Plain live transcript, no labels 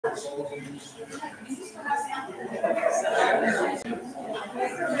He's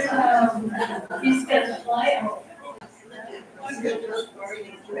got to fly.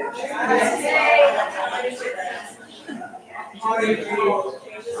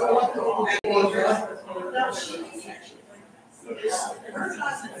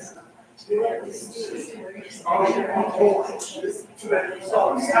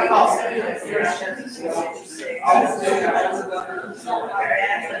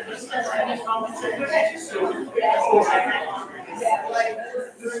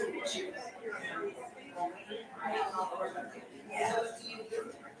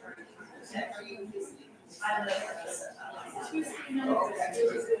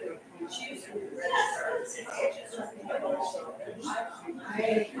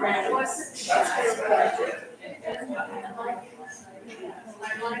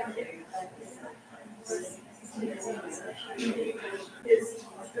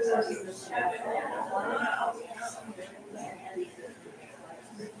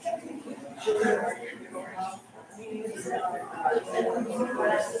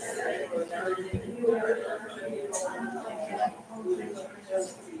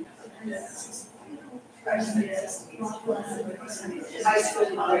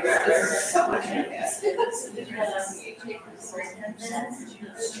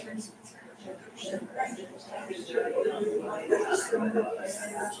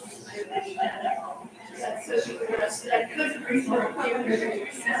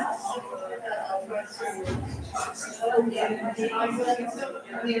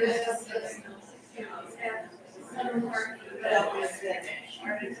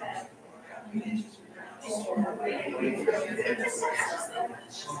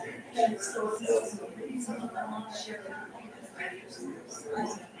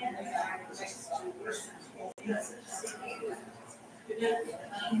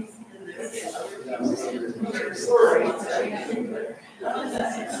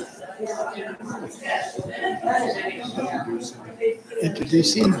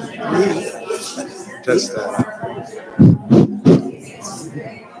 Introducing me. Just that.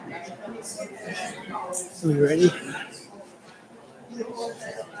 Are we ready?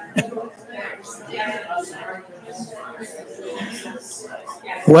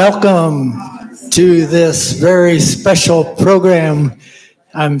 Welcome to this very special program.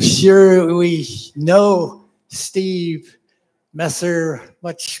 I'm sure we know Steve Messer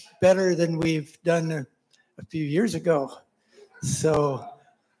much better than we've done a few years ago. So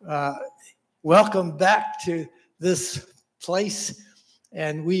welcome back to this place.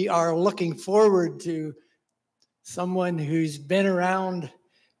 And we are looking forward to someone who's been around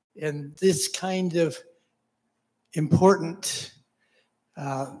in this kind of important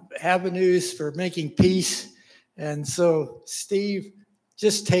avenues for making peace. And so, Steve,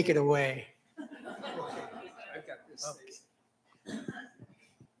 just take it away. I've got this. Okay.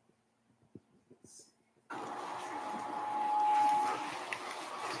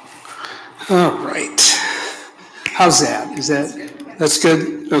 All right. How's that? That's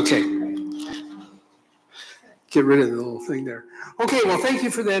good? Okay. Get rid of the little thing there. Okay, well, thank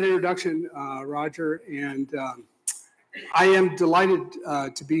you for that introduction, Roger. And I am delighted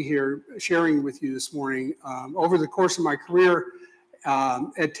to be here sharing with you this morning. Over the course of my career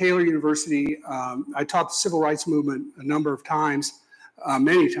at Taylor University, I taught the civil rights movement a number of times,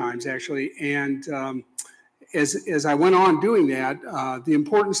 many times actually. And as I went on doing that, the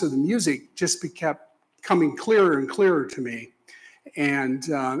importance of the music just kept coming clearer and clearer to me. And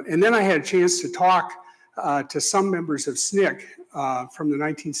then I had a chance to talk to some members of SNCC from the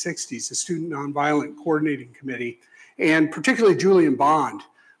 1960s, the Student Nonviolent Coordinating Committee, and particularly Julian Bond,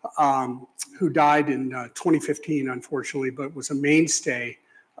 who died in 2015, unfortunately, but was a mainstay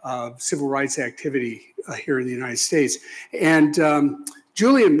of civil rights activity here in the United States. And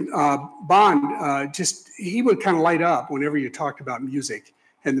Julian Bond, he would kind of light up whenever you talked about music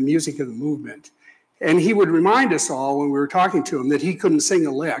and the music of the movement. And he would remind us all when we were talking to him that he couldn't sing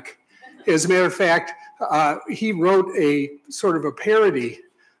a lick. As a matter of fact, he wrote a sort of a parody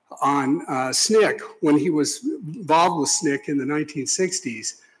on SNCC when he was involved with SNCC in the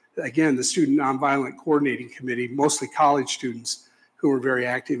 1960s. Again, the Student Nonviolent Coordinating Committee, mostly college students who were very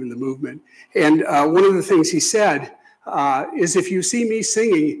active in the movement. And one of the things he said is, if you see me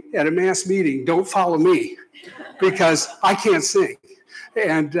singing at a mass meeting, don't follow me because I can't sing.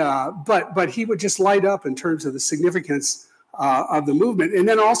 And but he would just light up in terms of the significance of the movement. And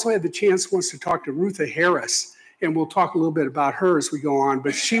then also had the chance once to talk to Rutha Harris, and we'll talk a little bit about her as we go on.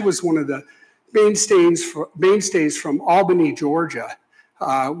 But she was one of the mainstays from Albany, Georgia,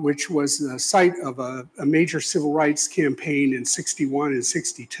 which was the site of a major civil rights campaign in 61 and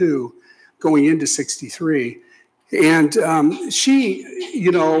 62, going into 63. And she,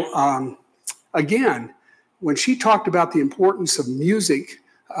 again, when she talked about the importance of music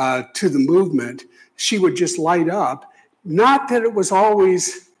to the movement, she would just light up. Not that it was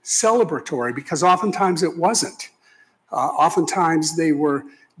always celebratory, because oftentimes it wasn't. Oftentimes they were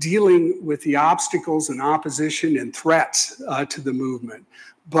dealing with the obstacles and opposition and threats to the movement.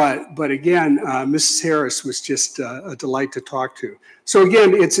 But again, Mrs. Harris was just a delight to talk to. So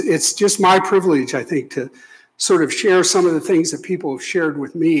again, it's just my privilege, I think, to sort of share some of the things that people have shared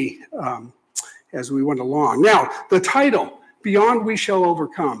with me as we went along. Now, the title, Beyond We Shall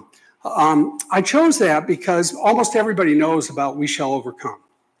Overcome. I chose that because almost everybody knows about We Shall Overcome.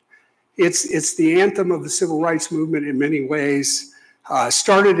 It's the anthem of the civil rights movement in many ways.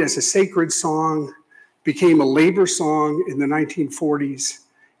 Started as a sacred song, became a labor song in the 1940s,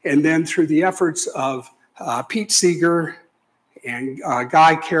 and then through the efforts of Pete Seeger and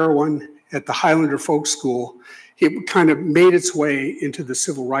Guy Carawan at the Highlander Folk School, it kind of made its way into the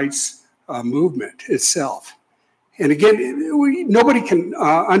civil rights movement itself. And again, nobody can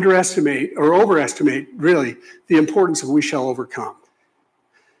underestimate or overestimate, really, the importance of We Shall Overcome.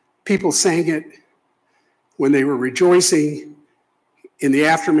 People sang it when they were rejoicing in the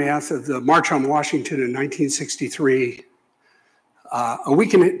aftermath of the March on Washington in 1963.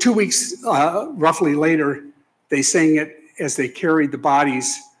 2 weeks roughly later, they sang it as they carried the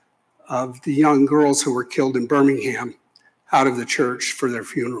bodies of the young girls who were killed in Birmingham out of the church for their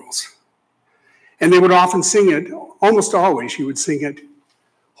funerals. And they would often sing it, almost always, you would sing it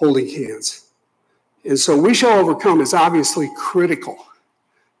holding hands. And so We Shall Overcome is obviously critical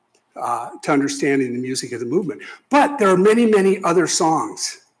to understanding the music of the movement. But there are many, many other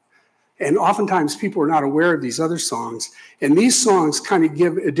songs. And oftentimes people are not aware of these other songs. And these songs kind of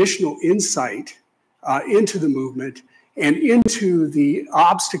give additional insight into the movement and into the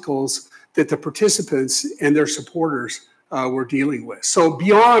obstacles that the participants and their supporters were dealing with. So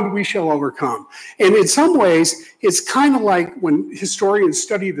Beyond We Shall Overcome. And in some ways, it's kind of like when historians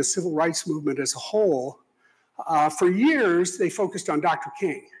study the civil rights movement as a whole, for years they focused on Dr.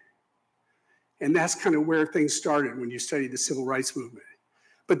 King. And that's kind of where things started when you study the civil rights movement.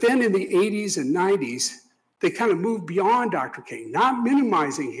 But then in the 80s and 90s, they kind of moved beyond Dr. King, not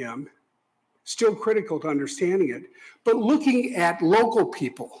minimizing him, still critical to understanding it, but looking at local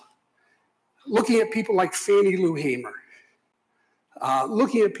people, looking at people like Fannie Lou Hamer,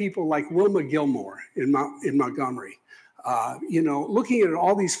 looking at people like Wilma Gilmore in Montgomery, looking at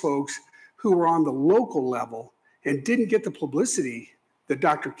all these folks who were on the local level and didn't get the publicity that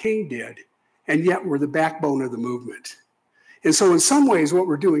Dr. King did, and yet were the backbone of the movement. And so in some ways, what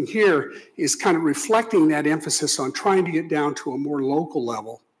we're doing here is kind of reflecting that emphasis on trying to get down to a more local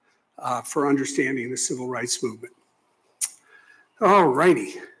level for understanding the civil rights movement. All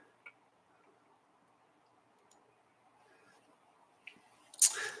righty.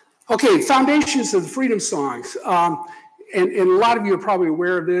 Okay, foundations of the freedom songs. And a lot of you are probably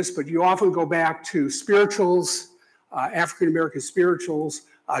aware of this, but you often go back to spirituals, African-American spirituals,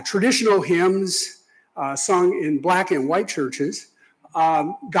 traditional hymns sung in Black and white churches,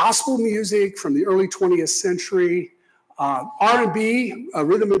 gospel music from the early 20th century, R&B,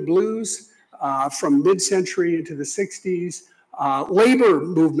 rhythm and blues from mid-century into the 60s. Labor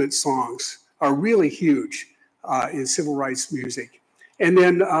movement songs are really huge in civil rights music. And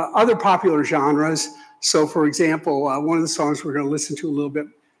then other popular genres. So for example, one of the songs we're going to listen to a little bit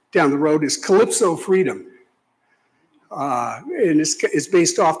down the road is Calypso Freedom. And it's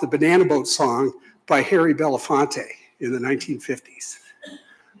based off the Banana Boat song by Harry Belafonte in the 1950s.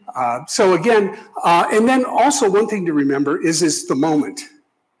 So again, and then also one thing to remember is the moment.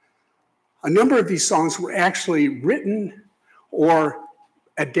 A number of these songs were actually written or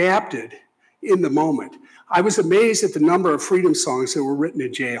adapted in the moment. I was amazed at the number of freedom songs that were written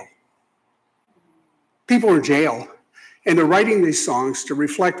in jail. People are in jail, and they're writing these songs to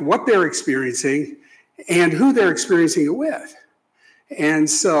reflect what they're experiencing and who they're experiencing it with. And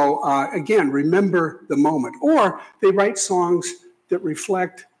so, again, remember the moment. Or they write songs that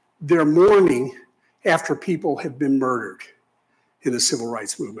reflect their mourning after people have been murdered in the civil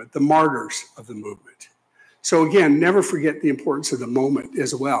rights movement, the martyrs of the movement. So again, never forget the importance of the moment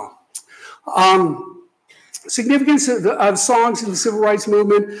as well. Significance of songs in the civil rights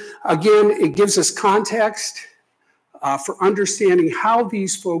movement, again, it gives us context for understanding how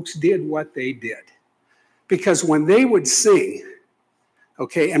these folks did what they did. Because when they would sing,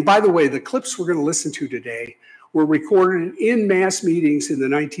 okay, and by the way, the clips we're going to listen to today were recorded in mass meetings in the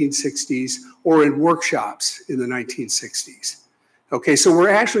 1960s or in workshops in the 1960s. Okay, so we're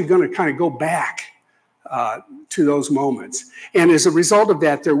actually going to kind of go back to those moments. And as a result of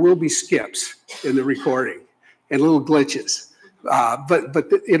that, there will be skips in the recording and little glitches. But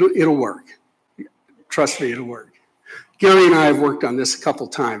it'll work. Trust me, it'll work. Gary and I have worked on this a couple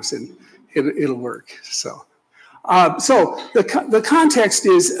times, and it'll work. So the context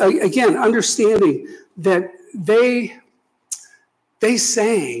is, again, understanding that they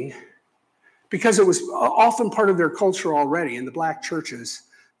sang because it was often part of their culture already in the black churches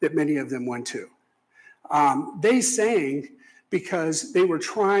that many of them went to. They sang because they were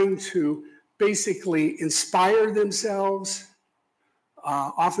trying to basically inspire themselves,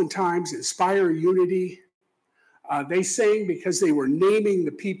 oftentimes inspire unity. They sang because they were naming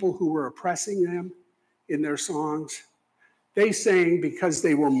the people who were oppressing them in their songs. They sang because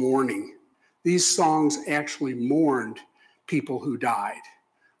they were mourning. These songs actually mourned people who died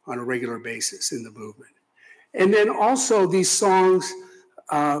on a regular basis in the movement. And then also these songs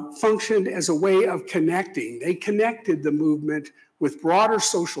functioned as a way of connecting. They connected the movement with broader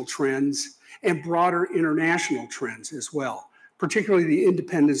social trends and broader international trends as well, particularly the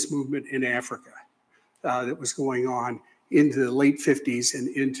independence movement in Africa that was going on into the late 50s and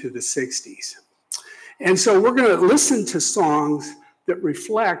into the 60s. And so we're going to listen to songs that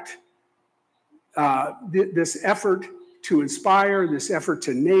reflect this effort to inspire, this effort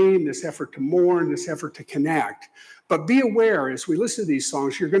to name, this effort to mourn, this effort to connect. But be aware, as we listen to these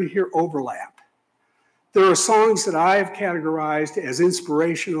songs, you're going to hear overlap. There are songs that I have categorized as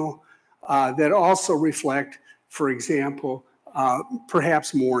inspirational that also reflect, for example,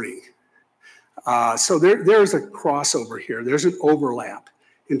 perhaps mourning. So there's a crossover here. There's an overlap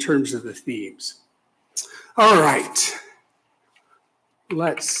in terms of the themes. All right,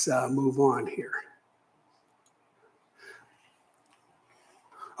 let's move on here.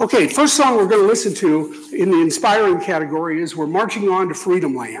 Okay, first song we're going to listen to in the inspiring category is We're Marching On to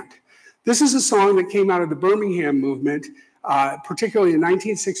Freedom Land. This is a song that came out of the Birmingham movement, particularly in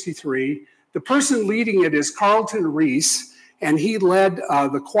 1963. The person leading it is Carlton Reese, and he led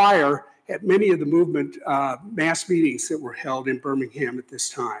the choir at many of the movement mass meetings that were held in Birmingham at this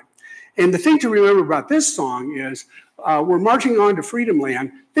time. And the thing to remember about this song is We're Marching On to Freedom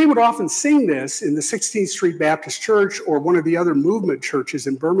Land. They would often sing this in the 16th Street Baptist Church or one of the other movement churches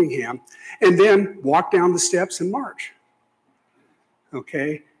in Birmingham, and then walk down the steps and march.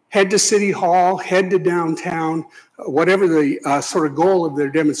 Okay, head to City Hall, head to downtown, whatever the sort of goal of their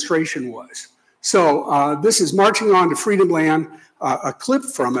demonstration was. So this is Marching On to Freedom Land, a clip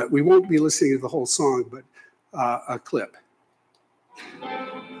from it. We won't be listening to the whole song, but a clip.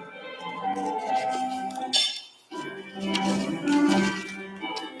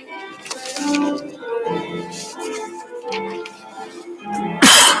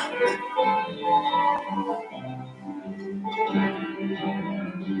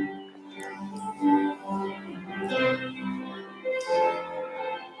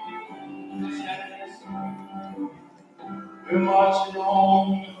 We're marching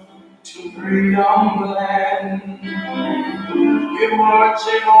on to freedom land. We're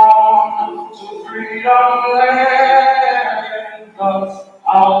marching on to freedom land. 'Cause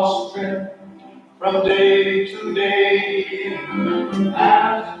our strength from day to day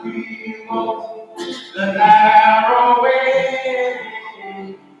as we walk the narrow way.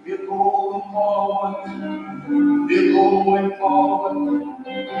 We're going forward. We're going forward.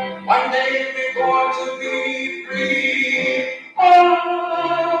 One day we're going to be free.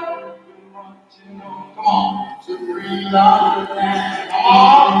 Oh, we're marching on. Come on, to freedom land. Come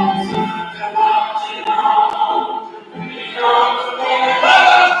on, we're marching on to freedom land.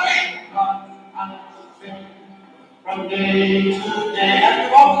 From day to day, as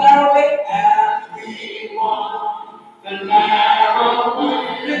we walk the narrow way, as we walk the narrow way,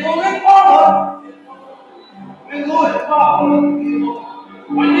 we're going forward. We're going forward.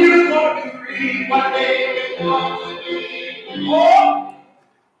 One day we're going to be free. One day we're going to be more.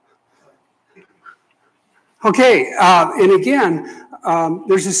 Okay, and again,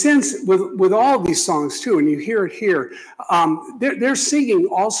 there's a sense with all of these songs too, and you hear it here, they're singing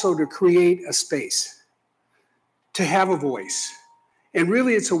also to create a space, to have a voice. And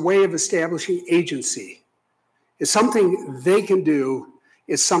really it's a way of establishing agency. It's something they can do,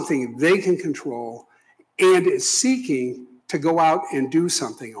 it's something they can control, and it's seeking to go out and do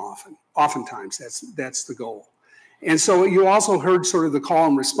something oftentimes. That's the goal. And so you also heard sort of the call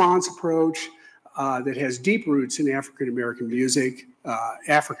and response approach that has deep roots in African-American music,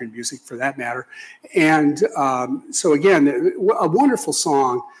 African music for that matter. And so again, a wonderful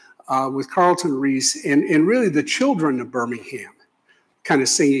song with Carlton Reese and really the children of Birmingham kind of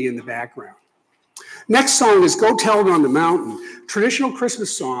singing in the background. Next song is Go Tell It on the Mountain. traditional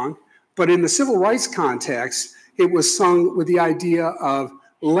Christmas song, but in the civil rights context, it was sung with the idea of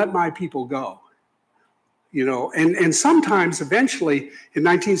let my people go. You know, and sometimes eventually in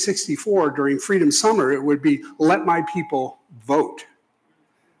 1964 during Freedom Summer, it would be let my people vote.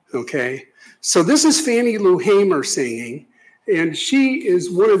 Okay, so this is Fannie Lou Hamer singing, and she is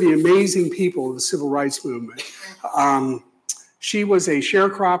one of the amazing people of the civil rights movement. She was a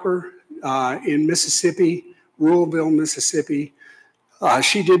sharecropper in Mississippi, Ruralville, Mississippi.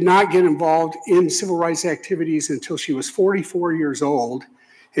 She did not get involved in civil rights activities until she was 44 years old.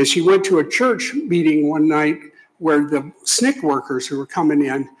 And she went to a church meeting one night where the SNCC workers who were coming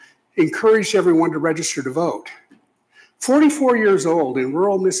in encouraged everyone to register to vote. 44 years old in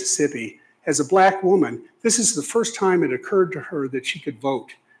rural Mississippi, as a black woman, this is the first time it occurred to her that she could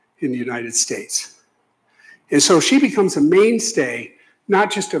vote in the United States. And so she becomes a mainstay,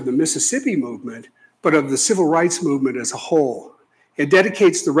 not just of the Mississippi movement, but of the civil rights movement as a whole. It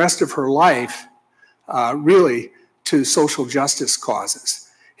dedicates the rest of her life, really, to social justice causes.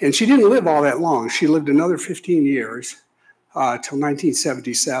 And she didn't live all that long. She lived another 15 years till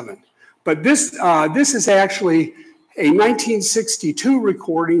 1977. But this is actually a 1962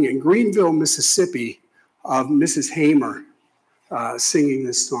 recording in Greenville, Mississippi of Mrs. Hamer singing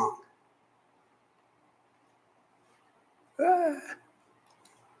this song.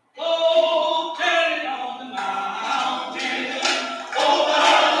 Oh, tell it on the mountain,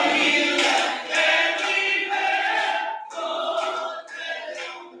 over the hill and everywhere. Oh, tell it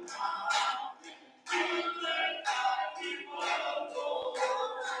on the mountain, you let my people go.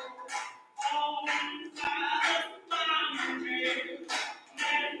 On the mountain,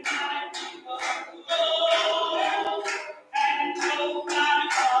 let my people go. And nobody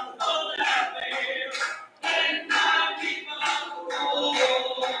can go that way. Let my people go.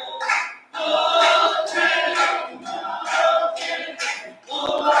 Oh, tell it on the mountain,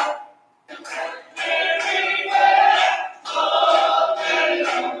 over everywhere. Oh, tell it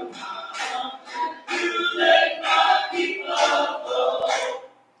on the mountain, you let my people go.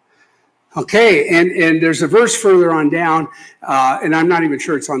 Okay, and there's a verse further on down, and I'm not even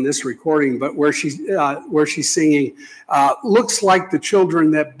sure it's on this recording, but where she's singing, looks like the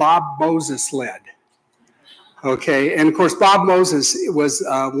children that Bob Moses led. Okay, and of course Bob Moses was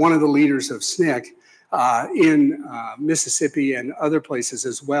one of the leaders of SNCC in Mississippi and other places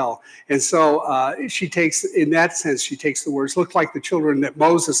as well. And so she takes, in that sense, she takes the words, look like the children that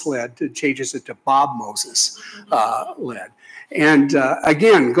Moses led, and changes it to Bob Moses led. And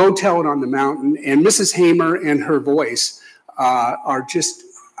again, go tell it on the mountain. And Mrs. Hamer and her voice are just,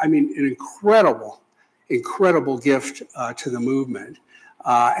 I mean, an incredible gift to the movement.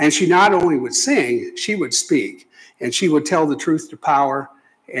 And she not only would sing, she would speak, and she would tell the truth to power.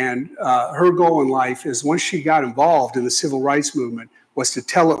 And her goal in life is, once she got involved in the civil rights movement, was to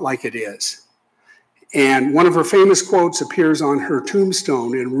tell it like it is. And one of her famous quotes appears on her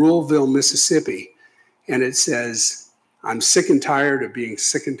tombstone in Ruralville, Mississippi. And it says, "I'm sick and tired of being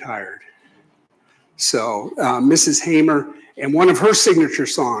sick and tired." So Mrs. Hamer, and one of her signature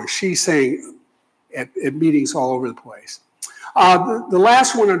songs, she sang at meetings all over the place. The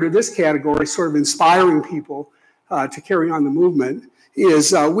last one under this category, sort of inspiring people to carry on the movement,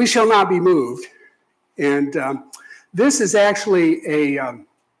 is "We Shall Not Be Moved." And this is actually an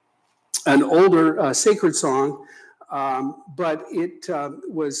older sacred song, but it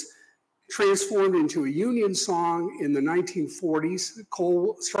was transformed into a Union song in the 1940s.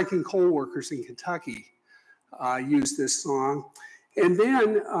 Striking coal workers in Kentucky used this song. And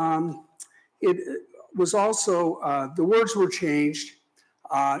then it was also, the words were changed.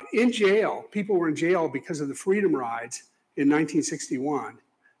 In jail, people were in jail because of the Freedom Rides in 1961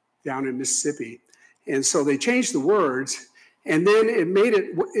 down in Mississippi. And so they changed the words, and then it made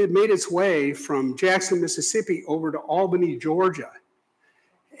its way from Jackson, Mississippi over to Albany, Georgia.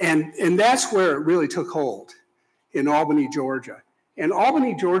 And that's where it really took hold, in Albany, Georgia. And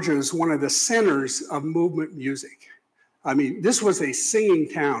Albany, Georgia is one of the centers of movement music. I mean, this was a singing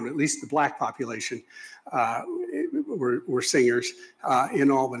town, at least the black population were singers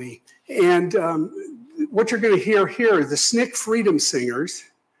in Albany. And what you're going to hear here are the SNCC Freedom Singers,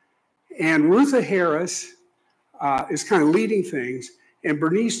 and Rutha Harris is kind of leading things, and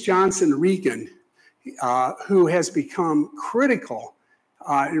Bernice Johnson Regan, who has become critical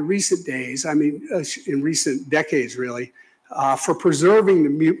in recent days, I mean, in recent decades really, for preserving the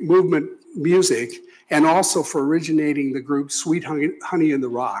movement music, and also for originating the group Sweet Honey in the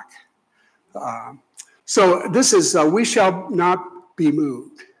Rock. So this is "We Shall Not Be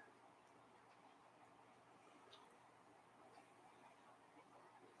Moved."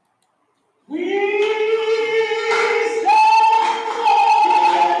 We shall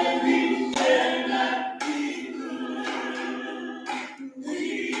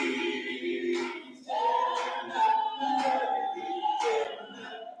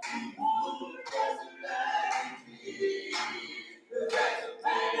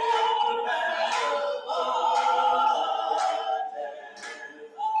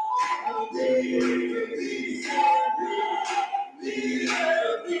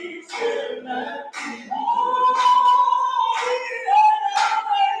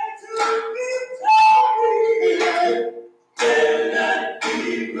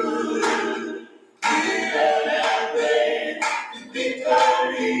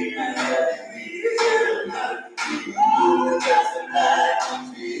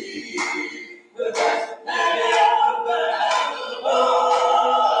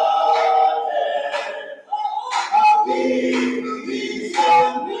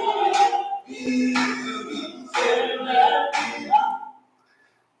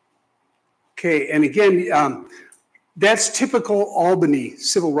Okay, and again, that's typical Albany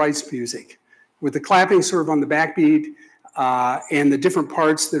civil rights music, with the clapping sort of on the backbeat and the different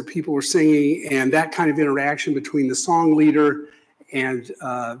parts that people were singing, and that kind of interaction between the song leader and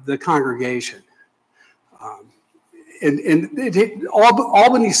the congregation.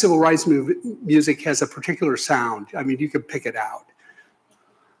 Albany civil rights music has a particular sound. I mean, you can pick it out.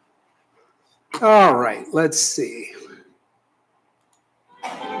 All right, let's see.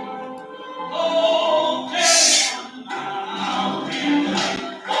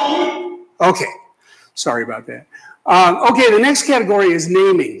 Okay, sorry about that. Okay, the next category is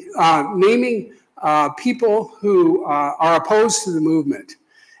naming. Naming people who are opposed to the movement.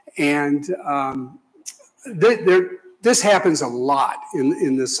 And this happens a lot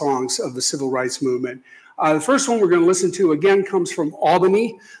in the songs of the civil rights movement. The first one we're going to listen to, again, comes from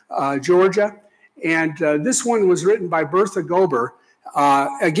Albany, Georgia. And this one was written by Bertha Gober,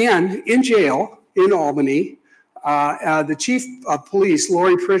 again, in jail in Albany. The chief of police,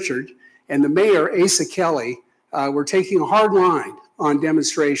 Lori Pritchard, and the mayor, Asa Kelly, were taking a hard line on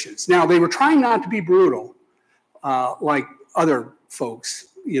demonstrations. Now, they were trying not to be brutal, like other folks,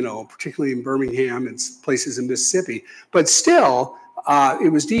 you know, particularly in Birmingham and places in Mississippi, but still,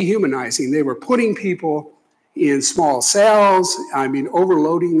 it was dehumanizing. They were putting people in small cells, I mean,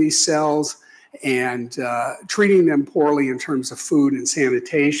 overloading these cells and treating them poorly in terms of food and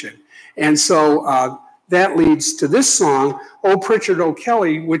sanitation. And so that leads to this song, "Oh Pritchard, Oh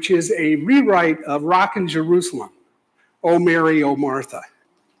Kelly," which is a rewrite of "Rockin' Jerusalem," "Oh Mary, Oh Martha."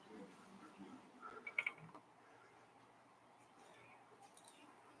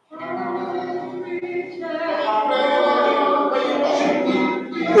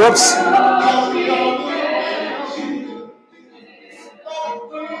 Whoops.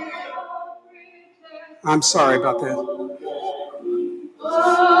 I'm sorry about that.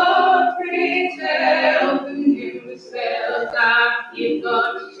 Oh, pretend yourself that you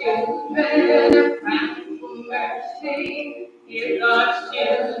got children crying for mercy. You got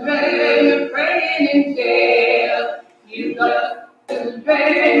children praying in jail. You got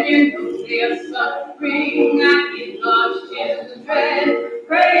children, you know they're suffering. You got children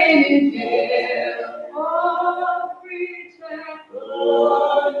praying in jail. Oh, pretend,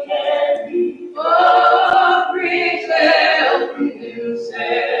 oh, can you, oh, pretend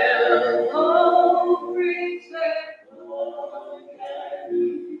yourself, oh, pretend, oh, can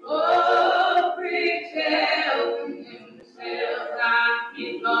you, oh, pretend yourself that you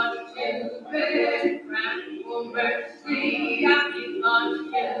got children crying for mercy. You got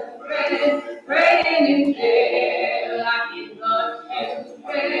children praying in jail. You got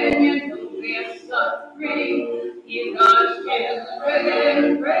children, you know they're suffering. You got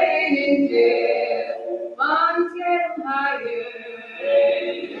children praying in jail. One get higher,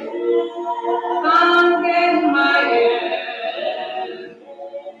 one get higher.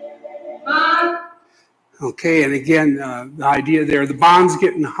 Okay, and again, the idea there, the bond's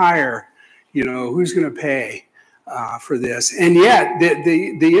getting higher. You know, who's going to pay for this? And yet,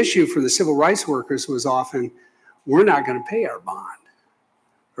 the issue for the civil rights workers was often, we're not going to pay our bond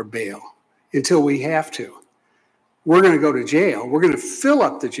or bail until we have to. We're going to go to jail. We're going to fill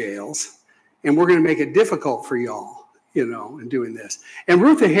up the jails, and we're going to make it difficult for y'all, you know, in doing this. And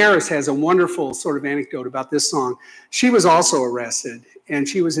Rutha Harris has a wonderful sort of anecdote about this song. She was also arrested, and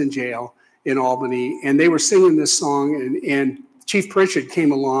she was in jail in Albany, and they were singing this song, and Chief Pritchard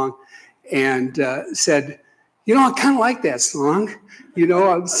came along and said, you know, I kind of like that song. You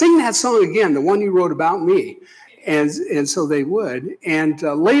know, sing that song again, the one you wrote about me. And so they would. And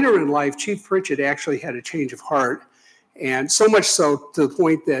later in life, Chief Pritchard actually had a change of heart. And so much so to the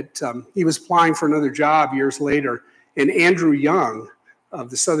point that he was applying for another job years later. And Andrew Young of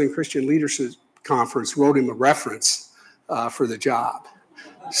the Southern Christian Leadership Conference wrote him a reference for the job.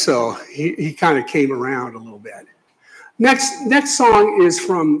 So he kind of came around a little bit. Next song is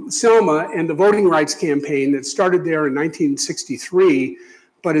from Selma and the Voting Rights Campaign that started there in 1963,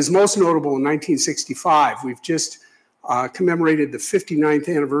 but is most notable in 1965. We've just commemorated the 59th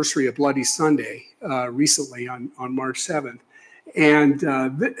anniversary of Bloody Sunday recently on March 7th. And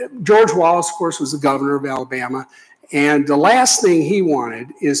George Wallace, of course, was the governor of Alabama. And the last thing he wanted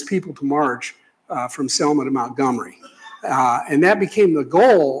is people to march from Selma to Montgomery. And that became the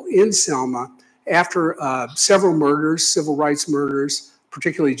goal in Selma after several murders, civil rights murders,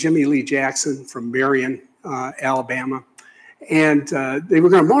 particularly Jimmy Lee Jackson from Marion, Alabama. And they were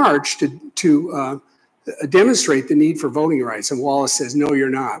going to march to demonstrate the need for voting rights. And Wallace says, no, you're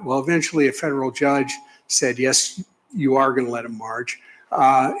not. Well, eventually a federal judge said, yes, you are going to let them march.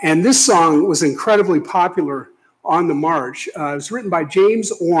 And this song was incredibly popular on the march. It was written by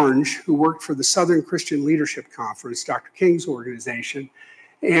James Orange, who worked for the Southern Christian Leadership Conference, Dr. King's organization.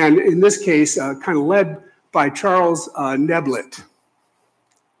 And in this case, kind of led by Charles Neblett.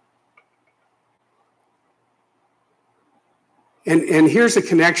 And here's a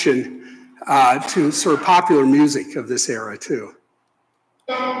connection to sort of popular music of this era, too.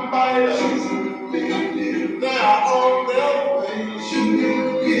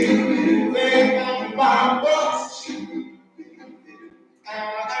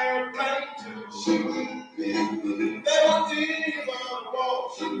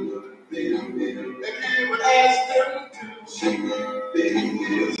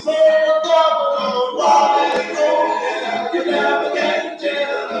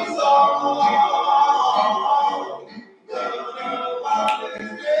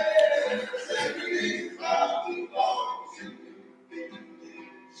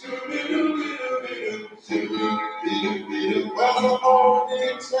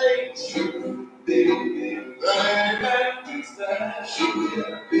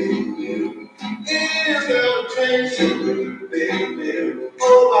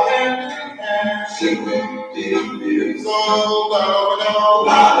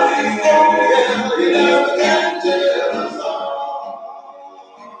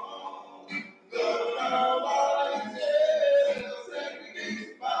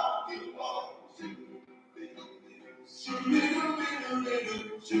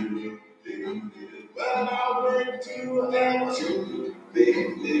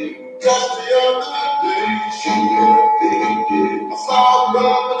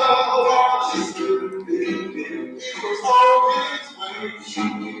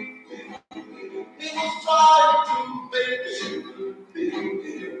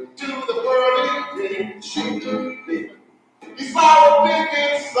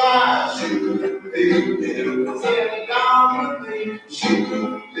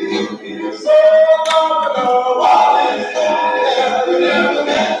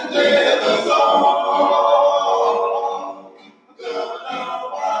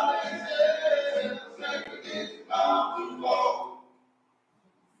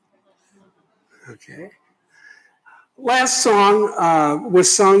 Okay. Last song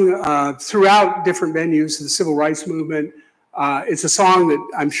was sung throughout different venues of the civil rights movement. It's a song that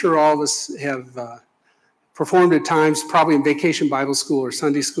I'm sure all of us have performed at times, probably in vacation Bible school or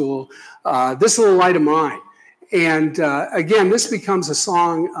Sunday school. This Little Light of Mine. And again, this becomes a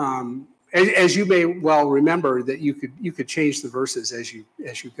song, as you may well remember, that you could change the verses as you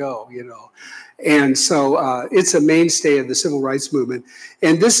go, you know. And so it's a mainstay of the civil rights movement.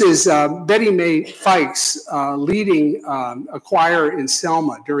 And this is Betty Mae Fikes leading a choir in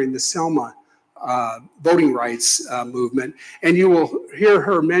Selma during the Selma voting rights movement. And you will hear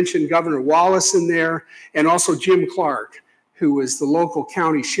her mention Governor Wallace in there, and also Jim Clark, who was the local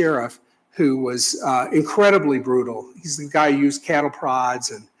county sheriff, who was incredibly brutal. He's the guy who used cattle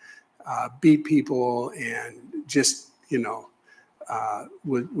prods and beat people and just, you know,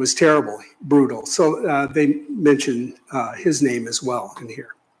 was terrible, brutal. So they mention his name as well in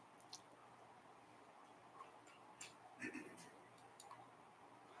here.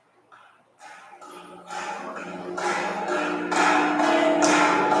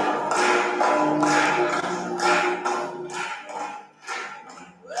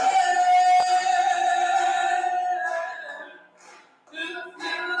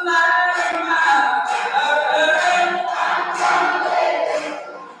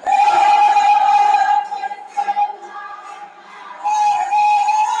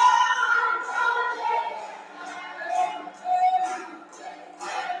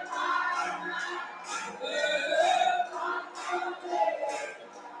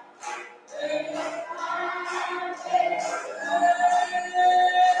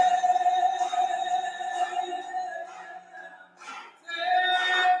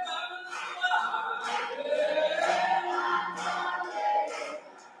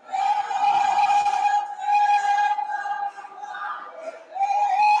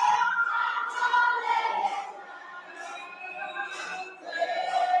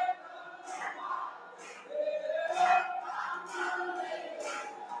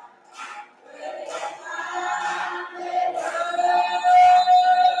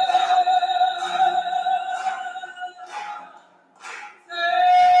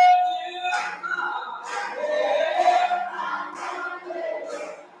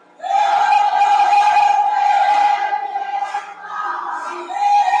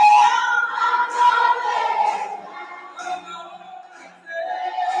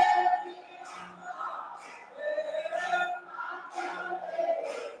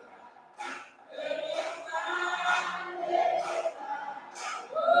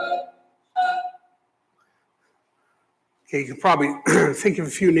 Okay, you can probably think of a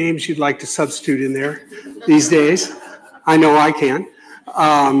few names you'd like to substitute in there these days. I know I can.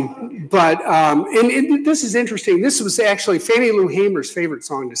 And this is interesting. This was actually Fannie Lou Hamer's favorite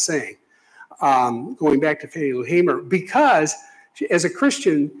song to sing, going back to Fannie Lou Hamer, because as a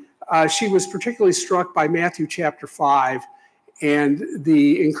Christian, she was particularly struck by Matthew chapter 5 and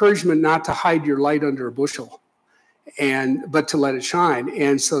the encouragement not to hide your light under a bushel, but to let it shine.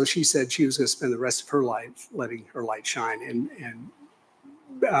 And so she said she was going to spend the rest of her life letting her light shine. And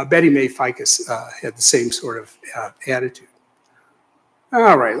Betty Mae Ficus had the same sort of attitude.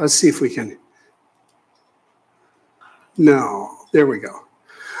 All right, let's see if we can. No, there we go.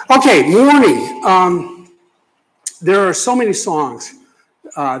 Okay, mourning. There are so many songs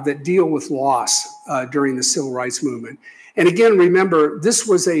that deal with loss during the civil rights movement. And again, remember, this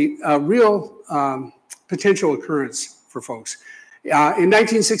was a real potential occurrence for folks. In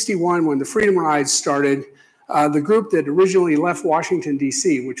 1961, when the Freedom Rides started, the group that originally left Washington,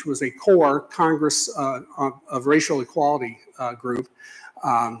 D.C., which was a core Congress of Racial Equality group,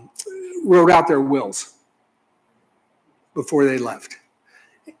 wrote out their wills before they left.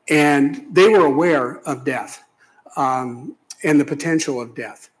 And they were aware of death and the potential of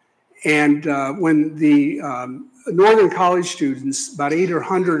death. And when the Northern College students, about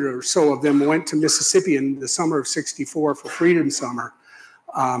 800 or so of them, went to Mississippi in the summer of '64 for Freedom Summer,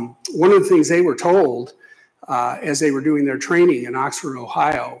 one of the things they were told as they were doing their training in Oxford,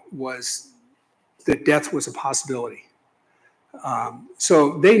 Ohio, was that death was a possibility.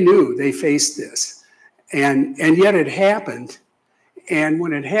 So they knew they faced this, and yet it happened. And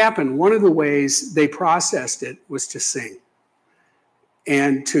when it happened, one of the ways they processed it was to sing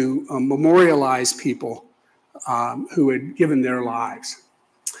and to memorialize people who had given their lives.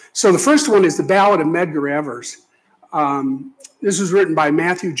 So the first one is the Ballad of Medgar Evers. This was written by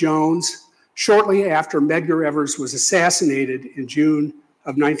Matthew Jones shortly after Medgar Evers was assassinated in June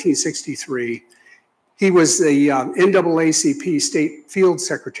of 1963. He was the NAACP State Field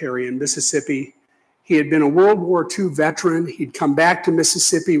Secretary in Mississippi. He had been a World War II veteran. He'd come back to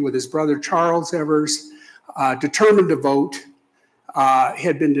Mississippi with his brother Charles Evers, determined to vote,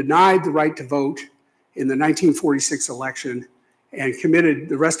 had been denied the right to vote in the 1946 election, and committed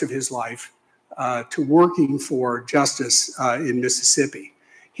the rest of his life to working for justice in Mississippi.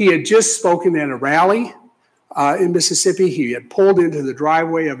 He had just spoken at a rally in Mississippi. He had pulled into the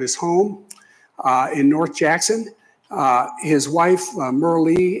driveway of his home in North Jackson. His wife, Merle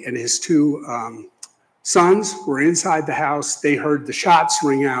Lee, and his two sons were inside the house. They heard the shots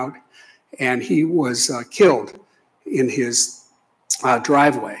ring out, and he was killed in his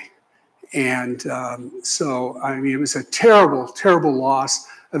driveway. And so, I mean, it was a terrible, terrible loss.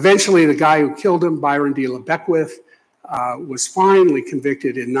 Eventually, the guy who killed him, Byron D. LeBeckwith, was finally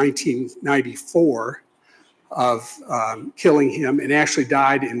convicted in 1994 of killing him, and actually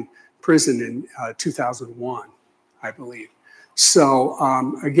died in prison in 2001, I believe. So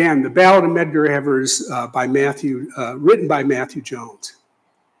again, the Ballad of Medgar Evers by written by Matthew Jones.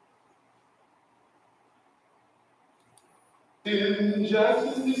 In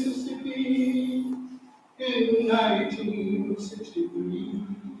Jackson, Mississippi, in 1963,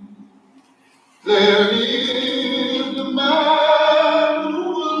 there lived a man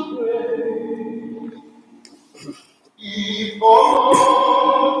who was brave. He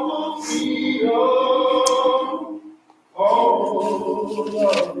fought for freedom all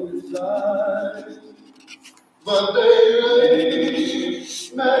of his life, but they laid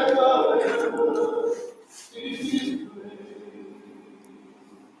McCullough in his grave.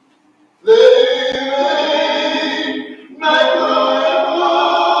 They laid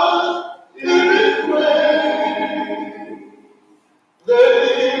McCullough in his grave.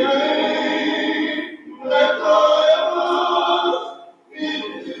 They laid McCullough in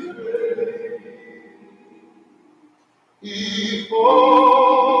his grave. He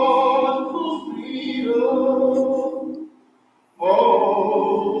fought for freedom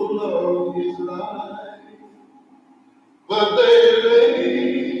all of his life, but they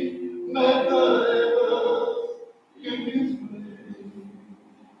laid McCullough in his grave.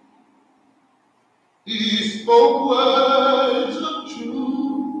 He spoke words of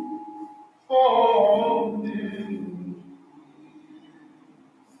truth for men,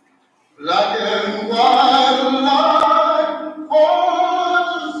 black and white alike,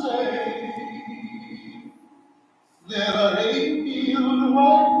 for to say that a hate-filled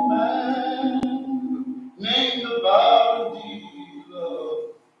white man named Bobby Love.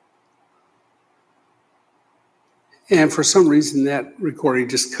 And for some reason, that recording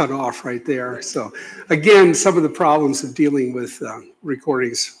just cut off right there. So again, some of the problems of dealing with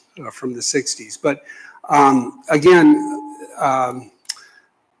recordings from the 60s. But again,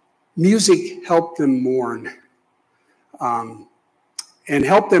 music helped them mourn and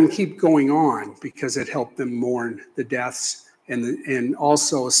helped them keep going on because it helped them mourn the deaths and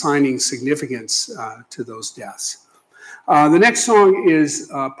also assigning significance to those deaths. The next song is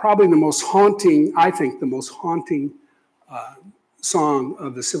probably the most haunting, I think, the most haunting song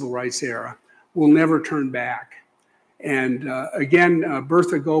of the civil rights era, "We'll Never Turn Back." And again,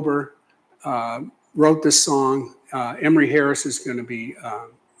 Bertha Gober wrote this song. Emory Harris is going to be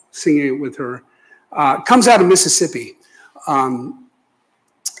singing it with her. Comes out of Mississippi.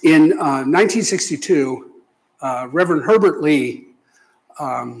 In 1962, Reverend Herbert Lee,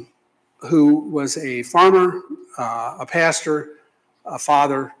 who was a farmer, a pastor, a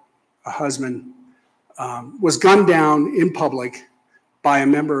father, a husband, was gunned down in public by a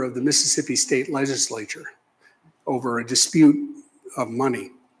member of the Mississippi State Legislature over a dispute of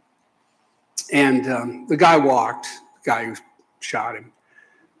money. And the guy walked, the guy who shot him.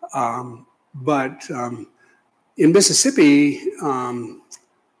 But in Mississippi,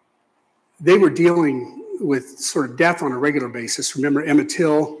 they were dealing with sort of death on a regular basis. Remember Emmett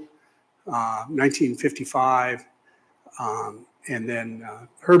Till, 1955, and then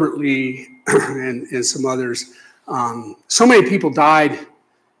Herbert Lee and some others. So many people died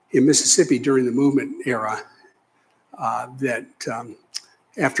in Mississippi during the movement era that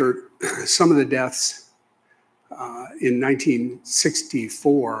after some of the deaths in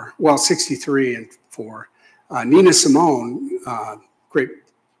 1964, well, 63 and 4, Nina Simone, great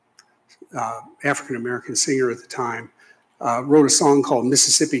African-American singer at the time, wrote a song called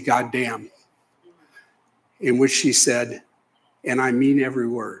 "Mississippi Goddamn," in which she said, and I mean every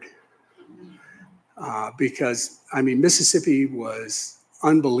word, because, I mean, Mississippi was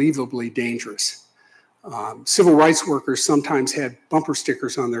unbelievably dangerous. Civil rights workers sometimes had bumper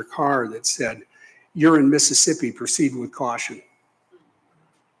stickers on their car that said, "You're in Mississippi, proceed with caution."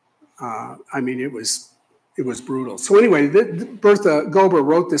 I mean, it was brutal. So anyway, Bertha Gober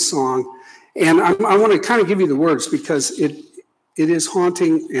wrote this song, and I want to kind of give you the words because it is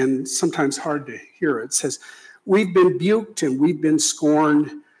haunting and sometimes hard to hear. It says, "We've been buked and we've been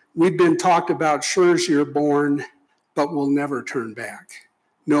scorned. We've been talked about sure as you're born, but we'll never turn back.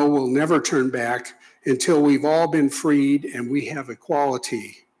 No, we'll never turn back until we've all been freed and we have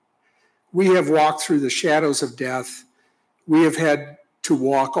equality. We have walked through the shadows of death. We have had to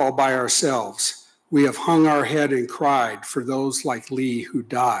walk all by ourselves. We have hung our head and cried for those like Lee who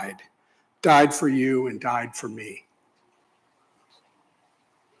died for you and died for me."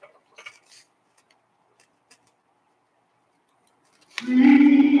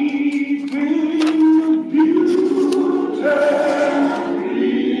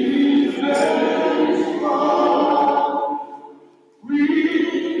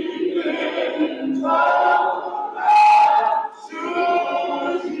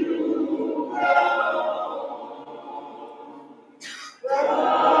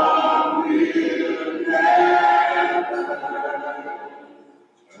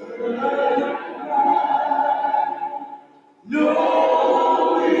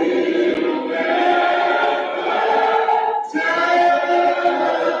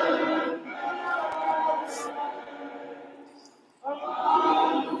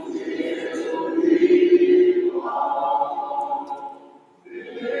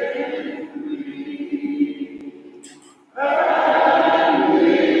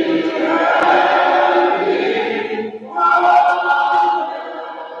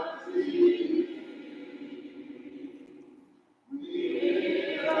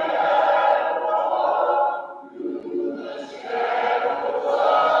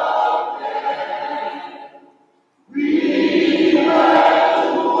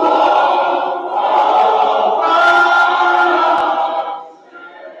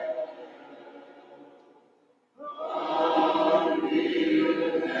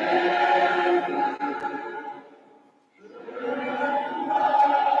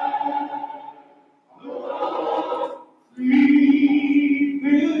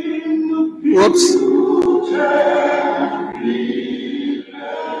 Whoops.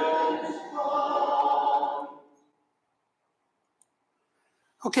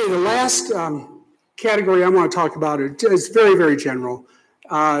 Okay, the last category I want to talk about is very, very general.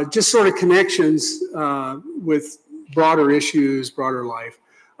 Just sort of connections with broader issues, broader life.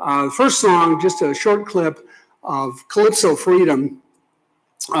 The first song, just a short clip of Calypso Freedom.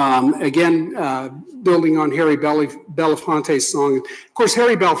 Again, building on Harry Belafonte's song. Of course,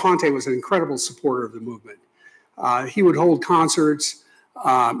 Harry Belafonte was an incredible supporter of the movement. He would hold concerts.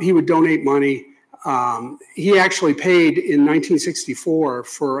 He would donate money. he actually paid in 1964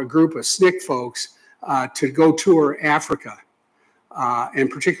 for a group of SNCC folks to go tour Africa and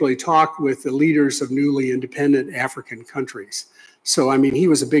particularly talk with the leaders of newly independent African countries. So, I mean, he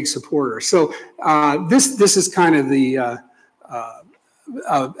was a big supporter. So this is kind of the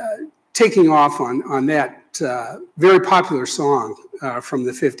taking off on that very popular song from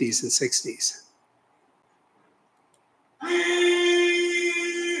the 50s and 60s. Freedom,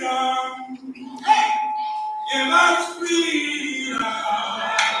 give us freedom.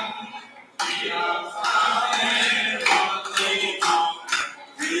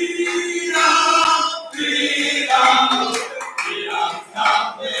 Freedom, freedom,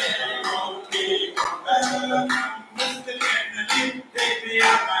 freedom, Mr. Kennedy, take me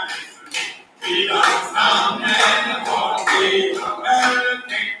out my freedom,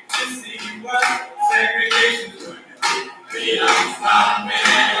 American, to see what segregation's doing. Freedom,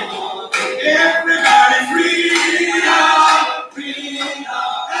 everybody, freedom, freedom,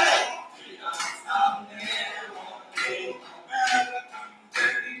 hey! Freedom,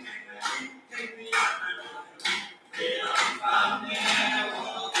 take me out my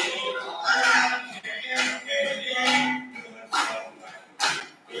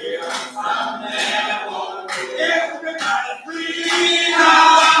everybody, freedom,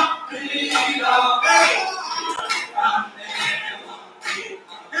 freedom, hey!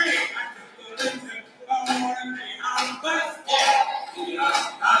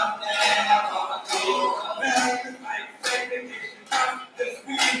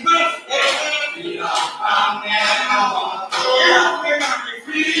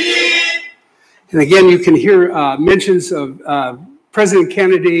 And again, you can hear mentions of President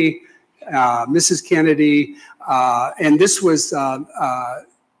Kennedy, Mrs. Kennedy, and this was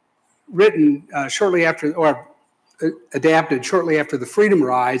written shortly after, or adapted shortly after the Freedom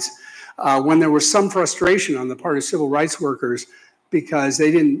Rides, when there was some frustration on the part of civil rights workers because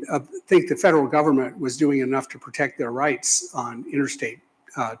they didn't think the federal government was doing enough to protect their rights on interstate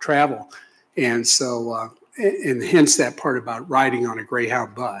travel. And so, and hence that part about riding on a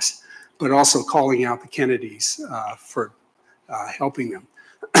Greyhound bus, but also calling out the Kennedys for helping them.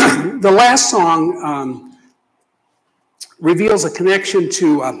 The last song reveals a connection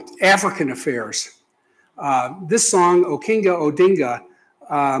to African affairs. This song, Okinga Odinga,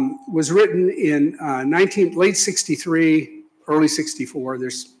 was written in late 63, early 64.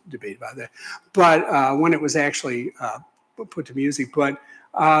 There's debate about that. But when it was actually put to music. But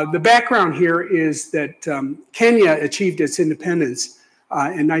the background here is that Kenya achieved its independence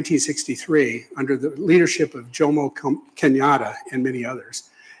in 1963 under the leadership of Jomo Kenyatta and many others.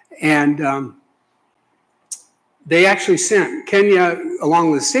 And they actually sent, Kenya,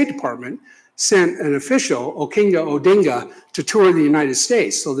 along with the State Department, sent an official, Okinga Odinga, to tour the United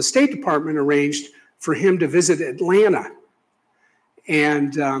States. So the State Department arranged for him to visit Atlanta.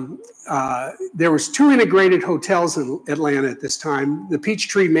 And there was 2 integrated hotels in Atlanta at this time. The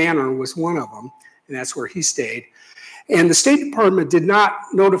Peachtree Manor was one of them, and that's where he stayed. And the State Department did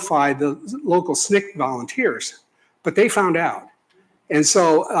not notify the local SNCC volunteers, but they found out. And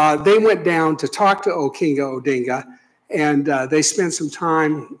so they went down to talk to Okinga Odinga, and they spent some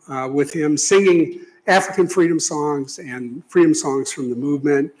time with him singing African freedom songs and freedom songs from the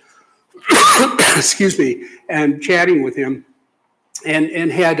movement, excuse me, and chatting with him,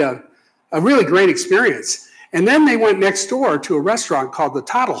 and had a really great experience. And then they went next door to a restaurant called the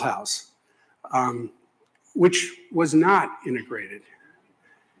Tottle House, which was not integrated.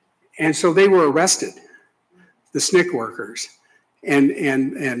 And so they were arrested, the SNCC workers,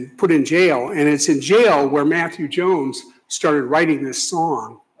 and put in jail. And it's in jail where Matthew Jones started writing this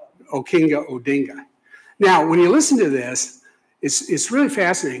song, Okinga Odinga. Now, when you listen to this, it's really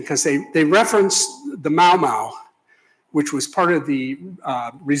fascinating because they reference the Mau Mau, which was part of the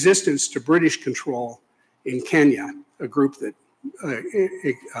resistance to British control in Kenya, a group that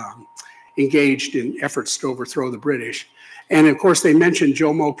engaged in efforts to overthrow the British. And of course, they mentioned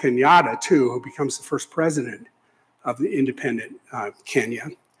Jomo Kenyatta too, who becomes the first president of the independent Kenya.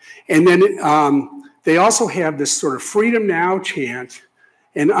 And then they also have this sort of Freedom Now chant,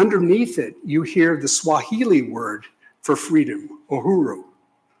 and underneath it, you hear the Swahili word for freedom, uhuru.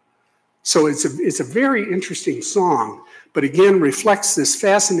 So it's a very interesting song, but again reflects this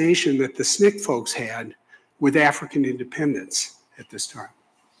fascination that the SNCC folks had with African independence at this time.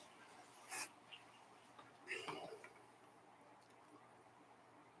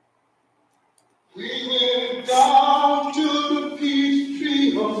 We went down to the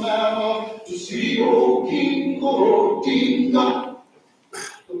Peachtree Manor to see Okinga Odinga.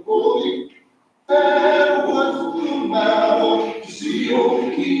 The holy fair was the manor to see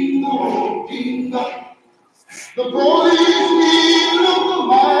Okinga Odinga.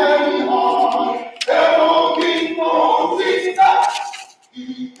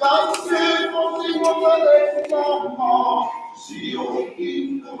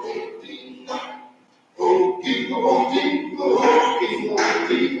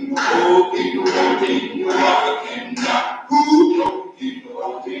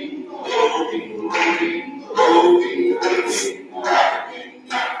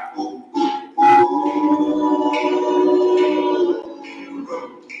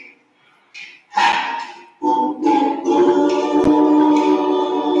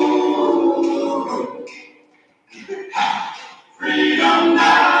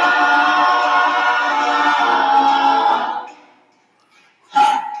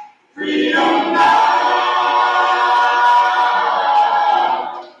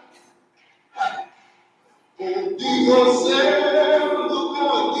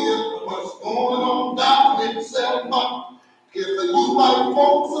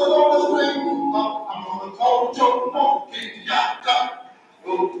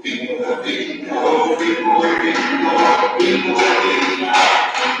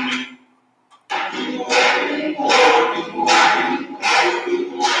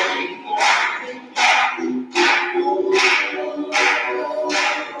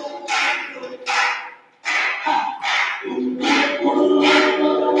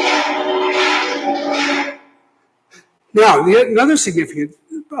 Now, another significance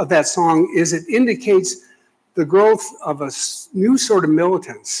of that song is it indicates the growth of a new sort of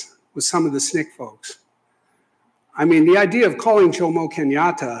militance with some of the SNCC folks. I mean, the idea of calling Jomo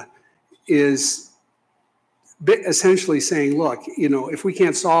Kenyatta is essentially saying, look, you know, if we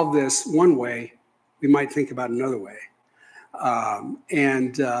can't solve this one way, we might think about another way.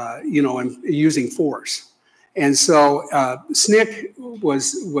 You know, and using force. And so SNCC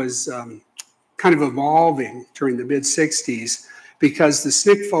was kind of evolving during the mid-60s because the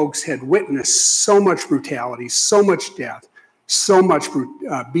SNCC folks had witnessed so much brutality, so much death, so much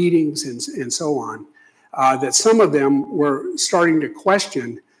beatings and so on, that some of them were starting to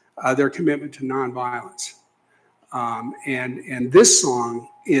question their commitment to nonviolence. And this song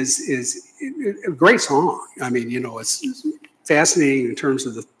is a great song. I mean, you know, it's fascinating in terms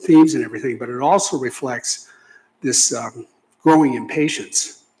of the themes and everything, but it also reflects this growing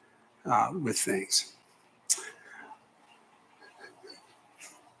impatience with things.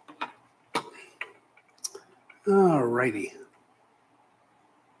 All righty.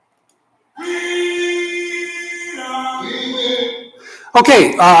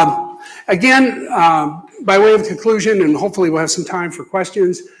 Okay, again, by way of conclusion, and hopefully we'll have some time for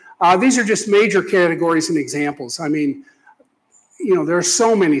questions, these are just major categories and examples. I mean, you know, there are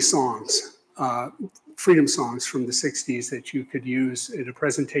so many songs, freedom songs from the 60s that you could use in a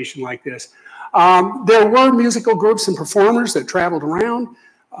presentation like this. There were musical groups and performers that traveled around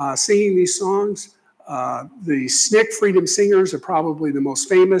singing these songs. The SNCC Freedom Singers are probably the most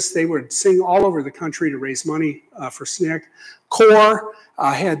famous. They would sing all over the country to raise money for SNCC. CORE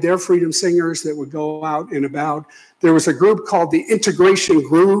had their freedom singers that would go out and about. There was a group called the Integration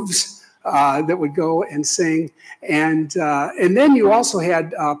Grooves that would go and sing. And then you also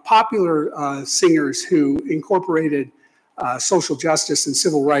had popular singers who incorporated social justice and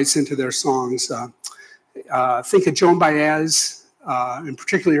civil rights into their songs. Think of Joan Baez, and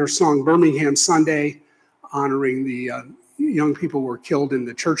particularly her song Birmingham Sunday, honoring the young people who were killed in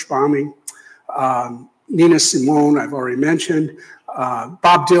the church bombing. Nina Simone, I've already mentioned.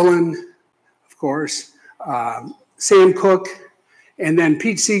 Bob Dylan, of course. Sam Cooke, and then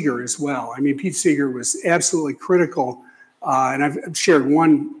Pete Seeger as well. I mean, Pete Seeger was absolutely critical, and I've shared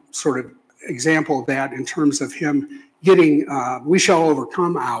one sort of example of that in terms of him getting We Shall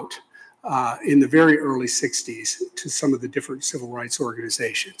Overcome out in the very early 60s to some of the different civil rights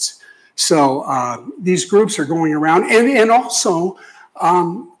organizations. So these groups are going around, and also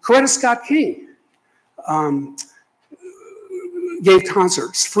Coretta Scott King gave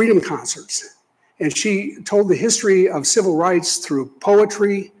concerts, freedom concerts. And she told the history of civil rights through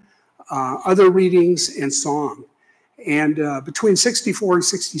poetry, other readings, and song. And between 64 and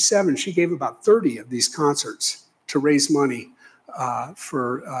 67, she gave about 30 of these concerts to raise money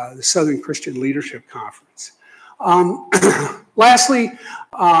for the Southern Christian Leadership Conference. Lastly,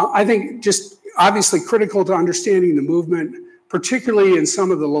 I think just obviously critical to understanding the movement, particularly in some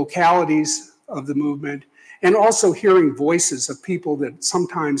of the localities of the movement, and also hearing voices of people that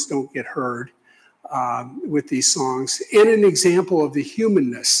sometimes don't get heard with these songs, and an example of the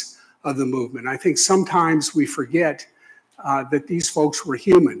humanness of the movement. I think sometimes we forget that these folks were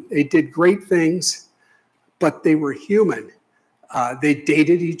human. They did great things, but they were human. They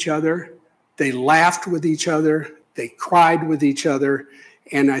dated each other, they laughed with each other, they cried with each other,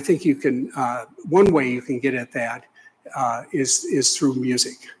 and I think you can, one way you can get at that is through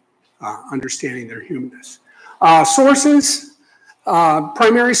music, understanding their humanness. Sources,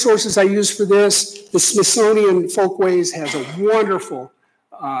 primary sources I use for this, the Smithsonian Folkways has a wonderful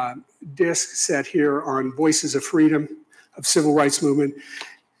disc set here on Voices of Freedom, of Civil Rights Movement.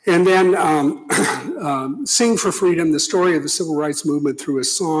 And then Sing for Freedom, the story of the Civil Rights Movement through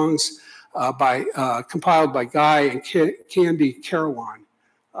his songs, compiled by Guy and Candy Carawan,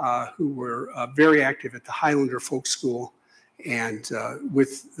 who were very active at the Highlander Folk School and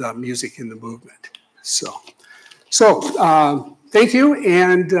with music in the movement. So thank you.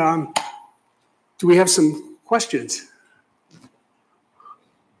 And do we have some questions?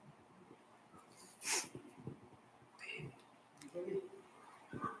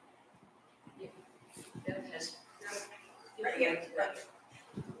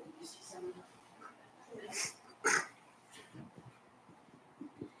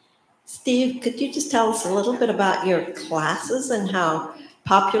 Steve, could you just tell us a little bit about your classes and how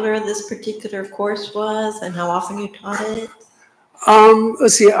popular this particular course was and how often you taught it?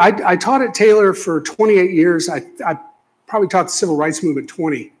 Let's see, I taught at Taylor for 28 years. I probably taught the Civil Rights Movement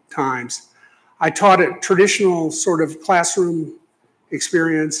 20 times. I taught it traditional sort of classroom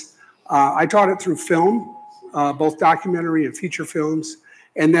experience. I taught it through film, both documentary and feature films.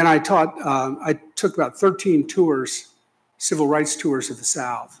 And then I took about 13 tours, civil rights tours of the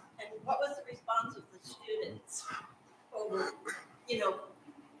South. And what was the response of the students over,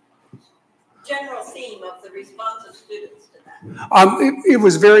 general theme of the response of students to that? It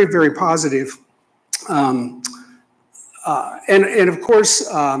was very, very positive. And of course,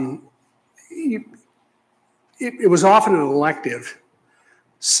 it was often an elective.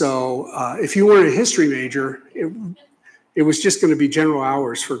 So if you weren't a history major, it was just going to be general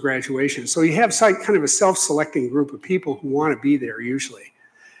hours for graduation. So you have kind of a self-selecting group of people who want to be there usually.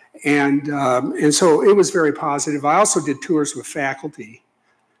 And so it was very positive. I also did tours with faculty.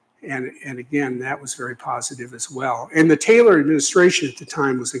 And again, that was very positive as well. And the Taylor administration at the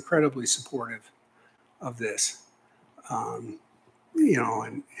time was incredibly supportive of this. And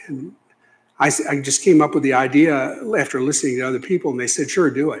I just came up with the idea after listening to other people, and they said, sure,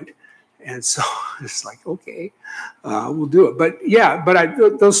 do it. And so it's like, okay, we'll do it. But yeah,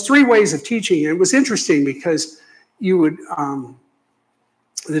 those three ways of teaching, and it was interesting because you would,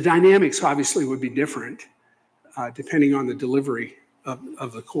 the dynamics obviously would be different depending on the delivery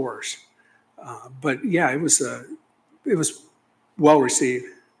of the course. But yeah, it was well received.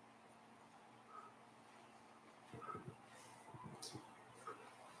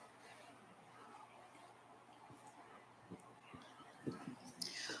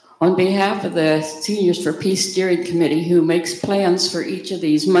 On behalf of the Seniors for Peace Steering Committee, who makes plans for each of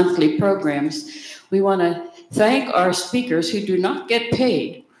these monthly programs, we want to thank our speakers who do not get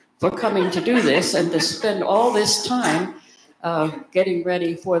paid for coming to do this and to spend all this time getting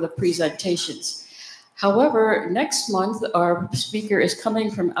ready for the presentations. However, next month, our speaker is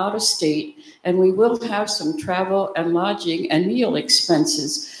coming from out of state, and we will have some travel and lodging and meal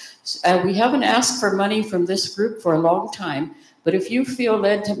expenses. We haven't asked for money from this group for a long time, but if you feel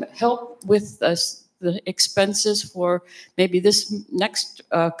led to help with the expenses for maybe this next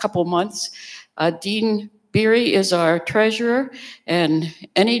couple months, Dean Beery is our treasurer, and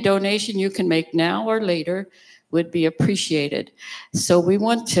any donation you can make now or later would be appreciated. So we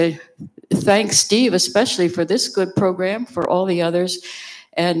want to thank Steve, especially for this good program, for all the others,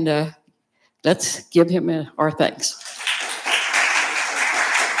 and let's give him our thanks.